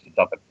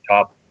up at the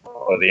top,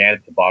 or the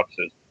answer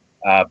boxes.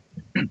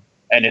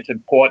 And it's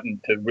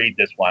important to read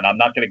this one. I'm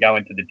not going to go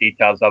into the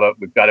details of it.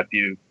 We've got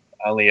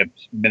only a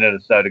minute or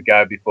so to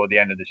go before the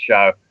end of the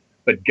show.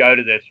 But go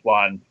to this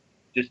one.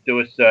 Just do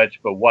a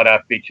search for what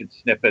are featured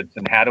snippets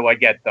and how do I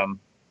get them,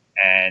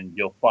 and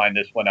you'll find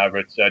this one over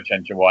at Search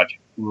Engine Watch.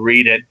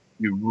 Read it.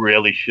 You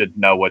really should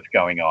know what's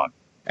going on.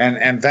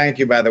 And thank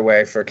you, by the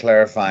way, for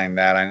clarifying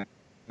that. I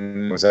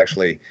was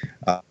actually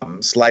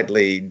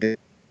slightly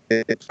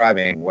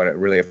describing what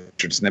really a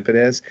featured snippet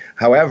is.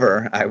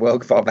 However, I will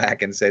fall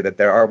back and say that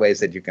there are ways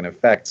that you can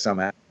affect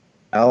some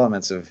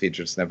elements of a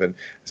featured snippet,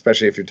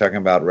 especially if you're talking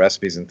about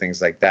recipes and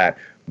things like that,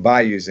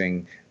 by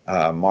using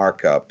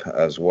markup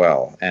as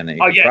well. And a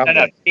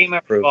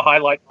schema for a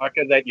highlight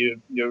marker that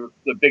you're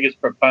the biggest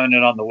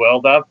proponent on the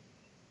world of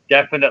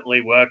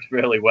definitely works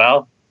really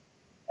well.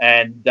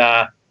 And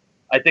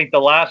I think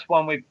the last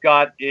one we've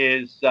got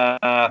is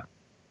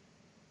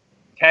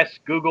test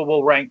Google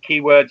will rank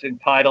keywords in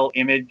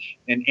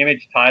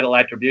image title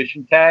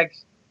attribution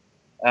tags.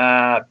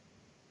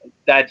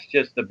 That's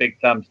just a big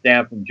thumbs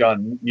down from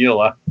John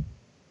Mueller.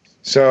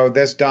 So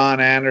this Don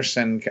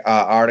Anderson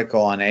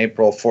article on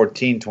April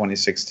 14,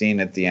 2016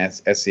 at the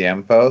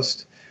SEM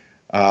Post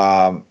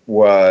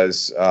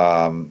was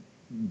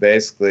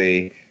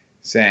basically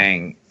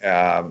saying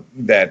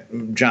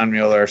that John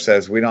Mueller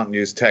says we don't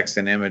use text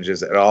and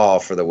images at all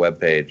for the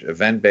web page.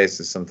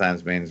 Event-based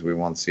sometimes means we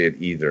won't see it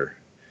either.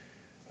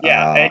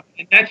 Yeah,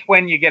 and that's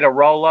when you get a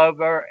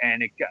rollover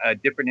and a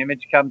different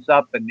image comes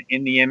up, and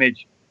in the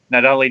image,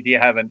 not only do you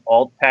have an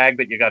alt tag,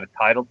 but you got a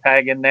title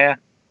tag in there.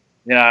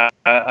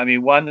 I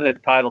mean, one of the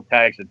title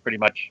tags is pretty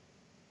much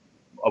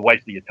a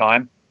waste of your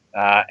time.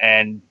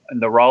 And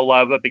the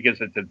rollover, because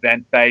it's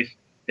event-based,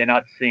 they're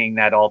not seeing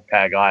that alt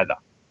tag either.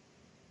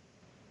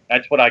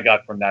 That's what I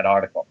got from that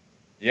article.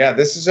 Yeah,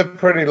 this is a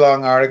pretty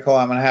long article.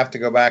 I'm going to have to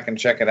go back and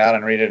check it out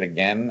and read it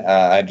again.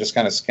 I just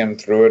kind of skimmed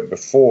through it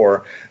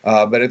before.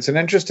 But it's an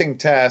interesting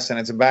test, and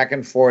it's a back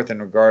and forth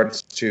in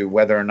regards to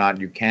whether or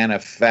not you can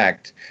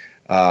affect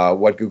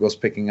what Google's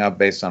picking up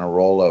based on a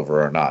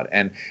rollover or not.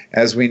 And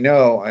as we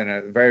know, and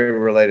a very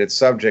related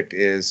subject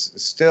is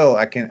still,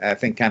 I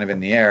think, kind of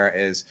in the air,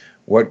 is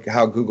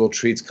how Google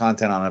treats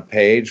content on a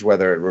page,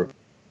 whether it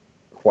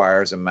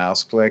requires a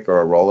mouse click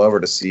or a rollover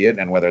to see it,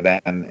 and whether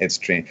that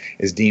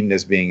is deemed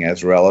as being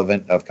as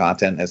relevant of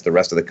content as the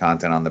rest of the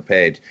content on the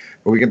page.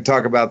 But we can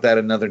talk about that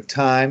another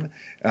time.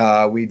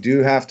 We do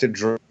have to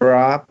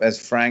drop,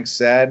 as Frank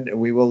said.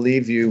 We will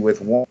leave you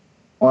with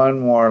one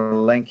more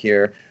link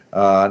here.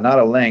 Not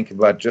a link,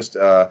 but just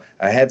a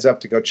heads up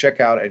to go check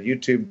out at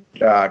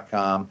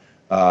youtube.com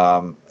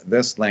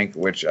this link,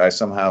 which I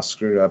somehow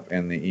screwed up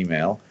in the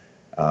email.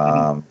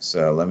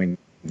 So let me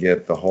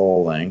get the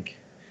whole link.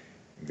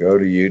 go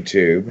to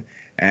YouTube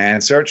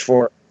and search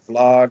for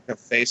Vlog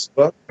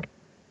Facebook,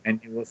 and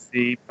you will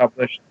see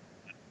published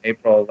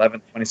April 11th,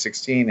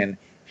 2016. And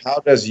how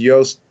does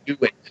Yoast do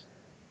it?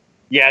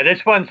 Yeah,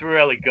 this one's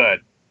really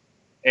good.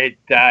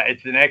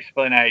 It's an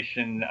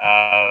explanation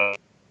of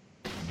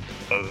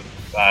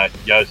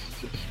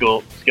Yoast's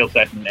skill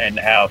set and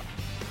how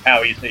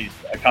he's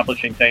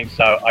accomplishing things.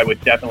 So I would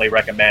definitely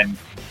recommend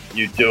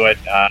you do it.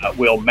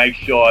 We'll make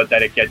sure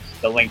that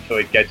the link to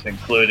it gets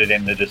included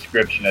in the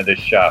description of this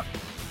show.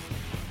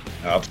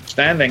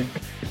 Outstanding.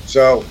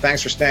 So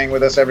thanks for staying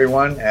with us,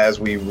 everyone, as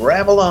we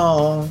ramble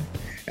on.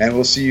 And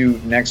we'll see you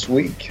next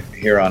week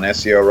here on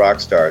SEO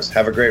Rockstars.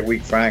 Have a great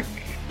week, Frank.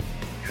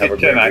 Have a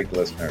great week,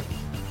 listener.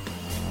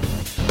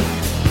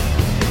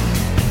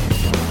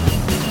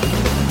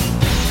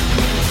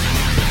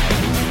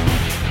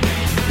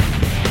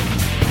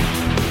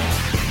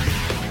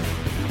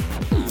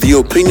 The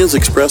opinions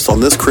expressed on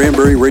this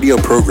Cranberry Radio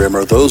program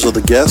are those of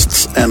the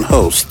guests and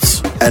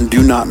hosts and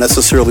do not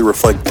necessarily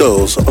reflect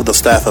those of the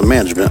staff and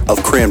management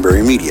of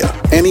Cranberry Media.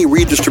 Any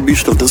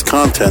redistribution of this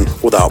content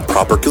without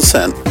proper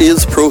consent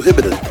is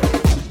prohibited.